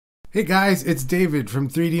Hey guys, it's David from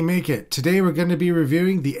 3D Make It. Today we're going to be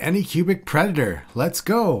reviewing the Anycubic Predator. Let's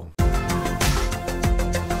go!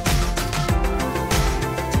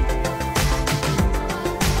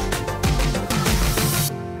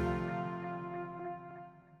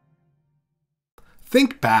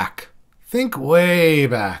 Think back. Think way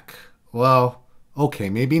back. Well, okay,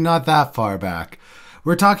 maybe not that far back.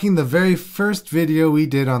 We're talking the very first video we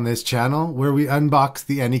did on this channel where we unboxed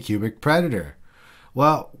the Anycubic Predator.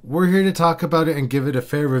 Well, we're here to talk about it and give it a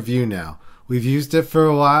fair review now. We've used it for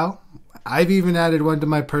a while. I've even added one to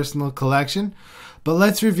my personal collection. But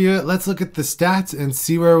let's review it, let's look at the stats and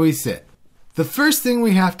see where we sit. The first thing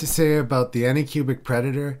we have to say about the Anycubic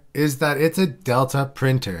Predator is that it's a Delta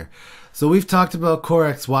printer. So we've talked about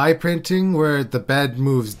Core XY printing where the bed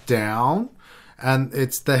moves down and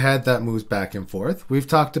it's the head that moves back and forth. We've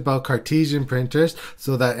talked about Cartesian printers,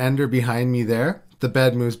 so that ender behind me there, the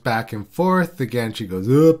bed moves back and forth, the gantry goes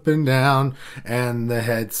up and down, and the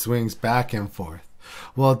head swings back and forth.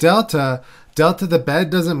 Well, Delta, the bed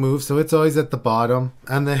doesn't move, so it's always at the bottom,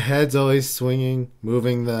 and the head's always swinging,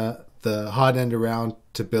 moving the hot end around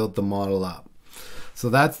to build the model up. So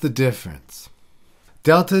that's the difference.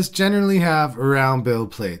 Deltas generally have round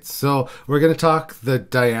build plates. So we're going to talk the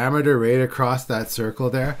diameter right across that circle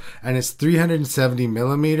there, and it's 370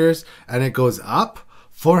 millimeters, and it goes up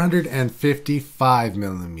 455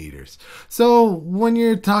 millimeters. So when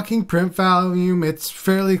you're talking print volume, it's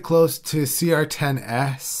fairly close to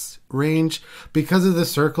CR10S range. Because of the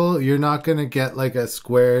circle, you're not going to get like a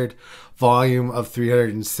squared volume of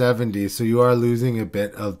 370, so you are losing a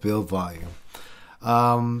bit of build volume.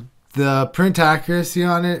 The print accuracy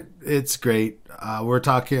on it, it's great. We're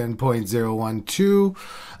talking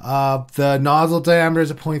 0.012. The nozzle diameter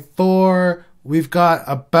is a 0.4. We've got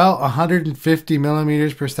about 150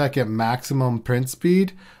 millimeters per second maximum print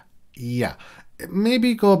speed. Yeah,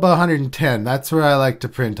 maybe go about 110. That's where I like to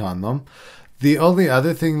print on them. The only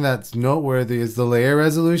other thing that's noteworthy is the layer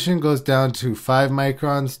resolution goes down to 5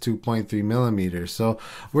 microns, 2.3 millimeters. So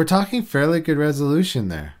we're talking fairly good resolution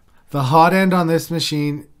there. The hot end on this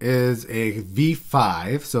machine is a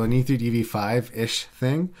V5, so an E3D V5-ish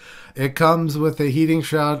thing. It comes with a heating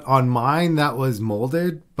shroud. On mine that was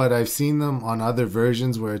molded, but I've seen them on other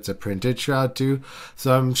versions where it's a printed shroud too.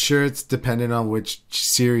 So I'm sure it's dependent on which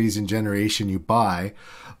series and generation you buy.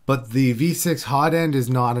 But the V6 hot end is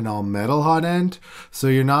not an all metal hot end, so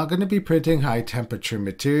you're not going to be printing high temperature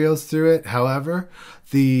materials through it. However,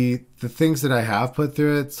 the things that I have put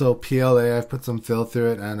through it, so PLA, I've put some fill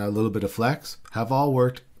through it and a little bit of flex, have all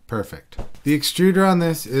worked perfect. The extruder on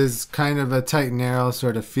this is kind of a tight and narrow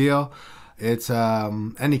sort of feel. It's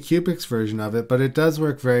Anycubic's version of it, but it does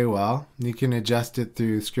work very well. You can adjust it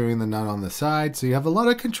through screwing the nut on the side, so you have a lot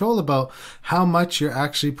of control about how much you're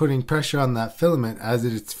actually putting pressure on that filament as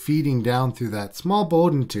it's feeding down through that small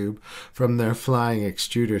Bowden tube from their flying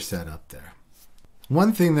extruder setup there.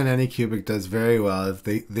 One thing that Anycubic does very well is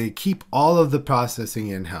they keep all of the processing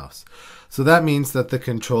in-house. So that means that the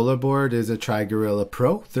controller board is a Tri-Gorilla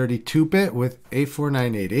Pro 32-bit with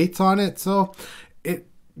A4988s on it, so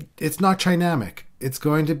it's not trinamic. It's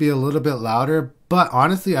going to be a little bit louder, but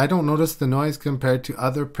honestly, I don't notice the noise compared to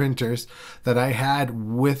other printers that I had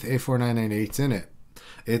with A4988s in it.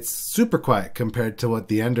 It's super quiet compared to what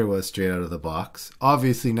the Ender was straight out of the box.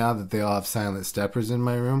 Obviously, now that they all have silent steppers in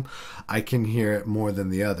my room, I can hear it more than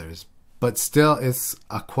the others. But still, it's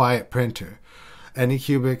a quiet printer.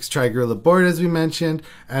 Anycubic's Tri-Gorilla board, as we mentioned,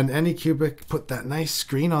 and Anycubic put that nice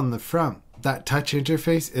screen on the front. That touch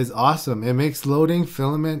interface is awesome. It makes loading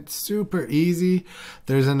filament super easy.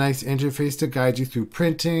 There's a nice interface to guide you through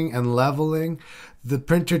printing and leveling. The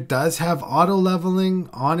printer does have auto leveling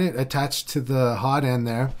on it attached to the hot end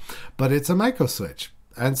there, but it's a micro switch.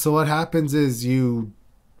 And so what happens is you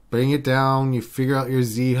bring it down, you figure out your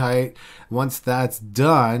Z height. Once that's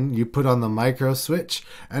done, you put on the micro switch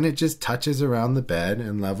and it just touches around the bed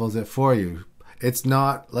and levels it for you. It's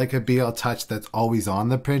not like a BL Touch that's always on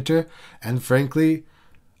the printer. And frankly,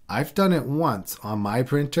 I've done it once on my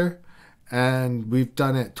printer and we've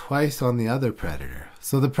done it twice on the other Predator.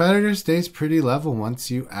 So the Predator stays pretty level once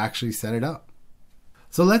you actually set it up.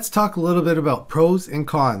 So let's talk a little bit about pros and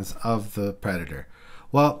cons of the Predator.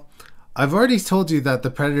 Well, I've already told you that the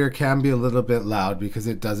Predator can be a little bit loud because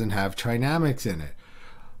it doesn't have Trinamics in it.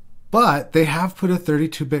 But they have put a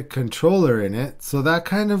 32-bit controller in it, so that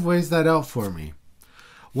kind of weighs that out for me.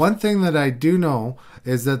 One thing that I do know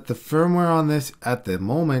is that the firmware on this at the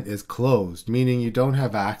moment is closed, meaning you don't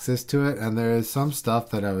have access to it, and there is some stuff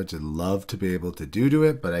that I would just love to be able to do to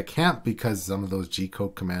it, but I can't because some of those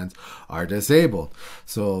G-code commands are disabled.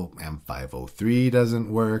 So M503 doesn't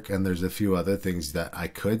work, and there's a few other things that I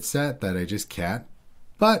could set that I just can't.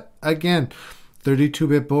 But again,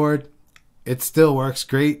 32-bit board, it still works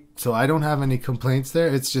great, so I don't have any complaints there.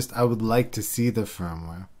 It's just I would like to see the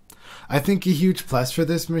firmware. I think a huge plus for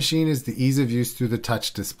this machine is the ease of use through the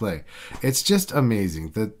touch display. It's just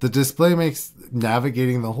amazing. The display makes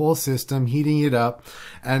navigating the whole system, heating it up,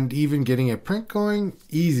 and even getting a print going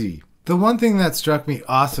easy. The one thing that struck me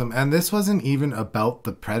awesome, and this wasn't even about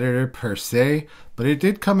the Predator per se, but it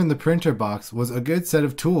did come in the printer box, was a good set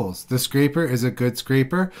of tools. The scraper is a good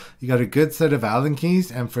scraper. You got a good set of Allen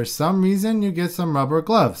keys, and for some reason you get some rubber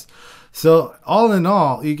gloves. So all in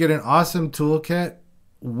all, you get an awesome toolkit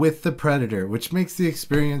with the Predator, which makes the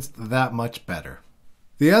experience that much better.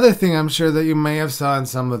 The other thing I'm sure that you may have saw in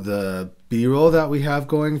some of the B-roll that we have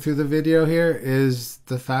going through the video here is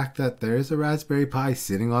the fact that there is a Raspberry Pi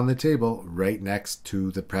sitting on the table right next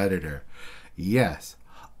to the Predator. Yes,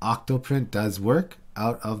 Octoprint does work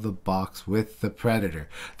out of the box with the Predator.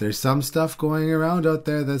 There's some stuff going around out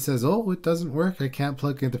there that says, oh, it doesn't work, I can't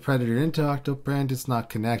plug the Predator into Octoprint, it's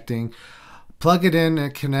not connecting. Plug it in,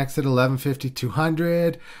 it connects at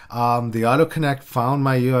 1150-200. The Auto Connect found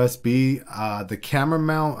my USB. The camera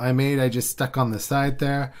mount I made, I just stuck on the side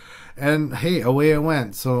there. And hey, away it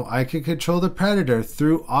went. So I could control the Predator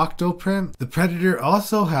through Octoprint. The Predator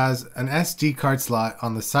also has an SD card slot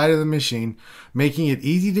on the side of the machine, making it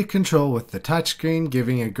easy to control with the touchscreen,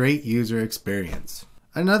 giving a great user experience.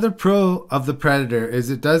 Another pro of the Predator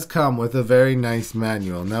is it does come with a very nice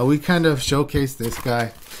manual. Now we kind of showcased this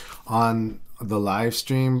guy on the live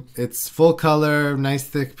stream. It's full color, nice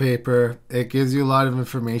thick paper. It gives you a lot of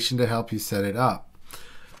information to help you set it up.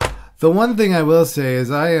 The one thing I will say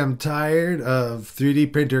is I am tired of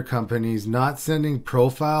 3D printer companies not sending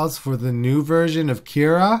profiles for the new version of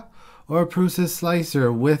Cura or Prusa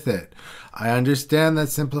Slicer with it. I understand that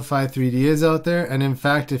Simplify 3D is out there, and in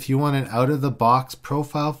fact, if you want an out-of-the-box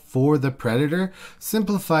profile for the Predator,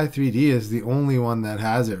 Simplify 3D is the only one that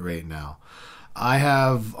has it right now. I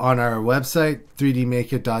have on our website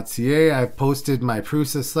 3dmakeit.ca, I've posted my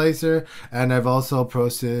Prusa Slicer, and I've also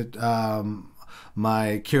posted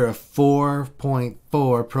my Cura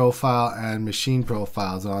 4.4 profile and machine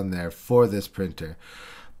profiles on there for this printer.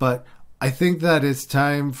 But I think that it's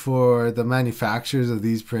time for the manufacturers of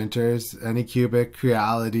these printers, Anycubic,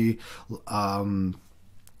 Creality,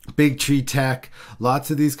 Big Tree Tech, lots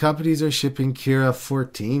of these companies are shipping Cura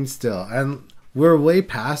 14 still, and we're way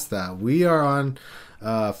past that. We are on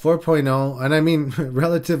 4.0, and I mean,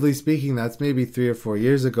 relatively speaking, that's maybe 3 or 4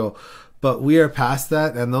 years ago, but we are past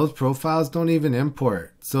that, and those profiles don't even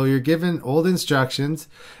import. So you're given old instructions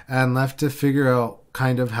and left to figure out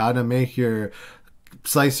kind of how to make your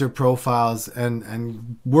slicer profiles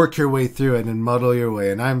and work your way through it and muddle your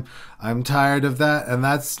way. And I'm tired of that, and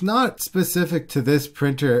that's not specific to this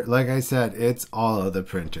printer. Like I said, it's all of the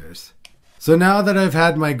printers. So now that I've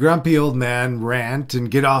had my grumpy old man rant and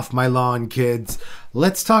get off my lawn, kids,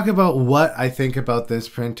 let's talk about what I think about this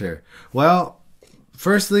printer. Well,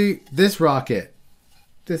 firstly, this rocket,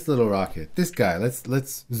 this little rocket, this guy,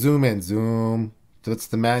 let's zoom in, zoom. That's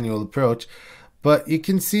the manual approach. But you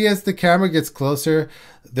can see as the camera gets closer,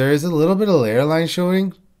 there is a little bit of layer line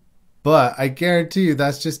showing, but I guarantee you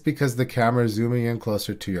that's just because the camera is zooming in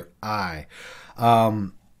closer to your eye.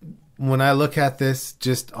 When I look at this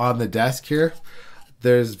just on the desk here,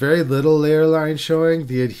 there's very little layer line showing.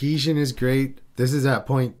 The adhesion is great. This is at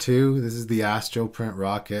 0.2. This is the Astroprint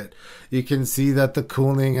rocket. You can see that the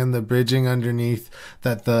cooling and the bridging underneath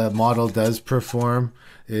that the model does perform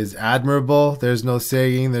is admirable. There's no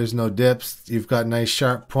sagging, there's no dips. You've got nice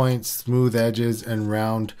sharp points, smooth edges, and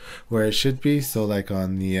round where it should be. So like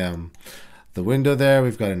on the window there,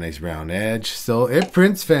 we've got a nice round edge. So it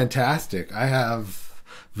prints fantastic. I have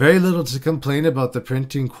very little to complain about the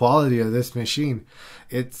printing quality of this machine.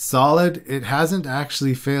 It's solid. It hasn't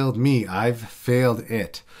actually failed me. I've failed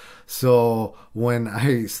it. So when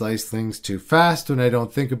I slice things too fast, when I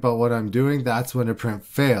don't think about what I'm doing, that's when a print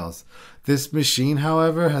fails. This machine,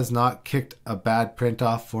 however, has not kicked a bad print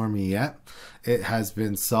off for me yet. It has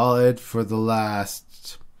been solid for the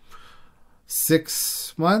last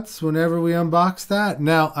 6 months whenever we unbox that.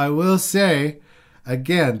 Now, I will say,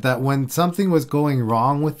 again, that when something was going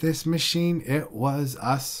wrong with this machine, it was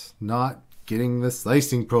us not getting the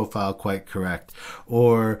slicing profile quite correct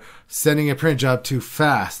or sending a print job too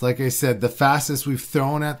fast. Like I said, the fastest we've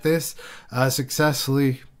thrown at this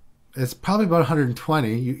successfully It's probably about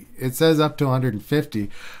 120. It says up to 150,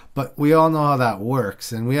 but we all know how that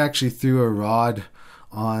works. And we actually threw a rod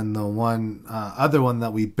on the other one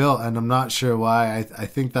that we built, and I'm not sure why. I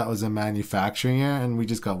think that was a manufacturing error, and we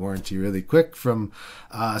just got warranty really quick from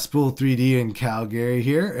Spool 3D in Calgary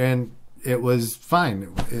here, and it was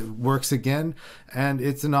fine. It works again, and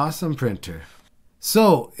it's an awesome printer.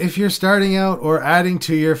 So if you're starting out or adding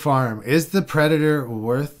to your farm, is the Predator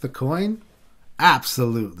worth the coin?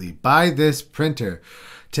 Absolutely. Buy this printer.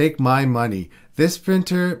 Take my money. This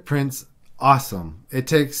printer prints awesome. It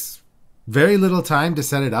takes very little time to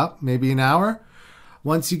set it up, maybe an hour.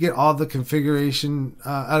 Once you get all the configuration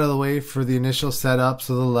out of the way for the initial setup,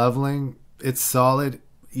 so the leveling, it's solid.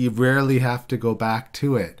 You rarely have to go back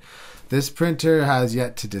to it. This printer has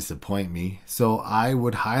yet to disappoint me, so I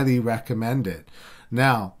would highly recommend it.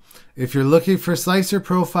 Now, if you're looking for slicer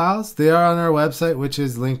profiles, they are on our website, which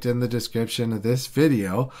is linked in the description of this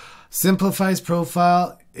video. Simplify's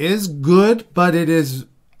profile is good, but it is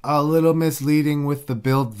a little misleading with the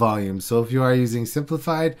build volume. So if you are using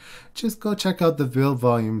Simplified, just go check out the build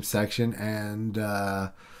volume section and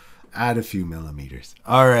add a few millimeters.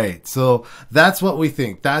 All right, so that's what we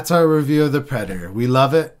think. That's our review of the Predator. We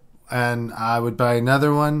love it, and I would buy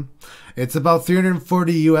another one. It's about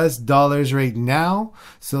 $340 right now,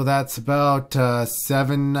 so that's about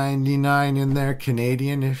 $7.99 in there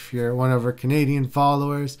Canadian if you're one of our Canadian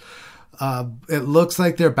followers. It looks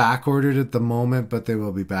like they're back ordered at the moment, but they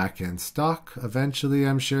will be back in stock eventually,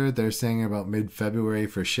 I'm sure. They're saying about mid-February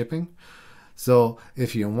for shipping. So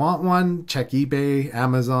if you want one, check eBay,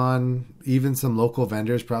 Amazon, even some local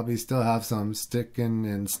vendors probably still have some sticking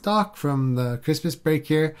in stock from the Christmas break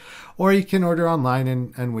here. Or you can order online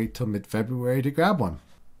and wait till mid-February to grab one.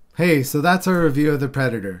 Hey, so that's our review of the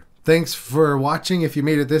Predator. Thanks for watching. If you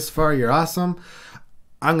made it this far, you're awesome.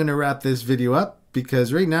 I'm going to wrap this video up,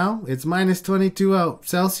 because right now it's minus 22 out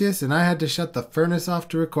Celsius and I had to shut the furnace off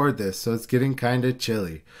to record this, so it's getting kind of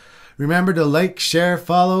chilly. Remember to like, share,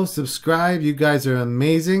 follow, subscribe. You guys are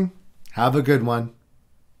amazing. Have a good one.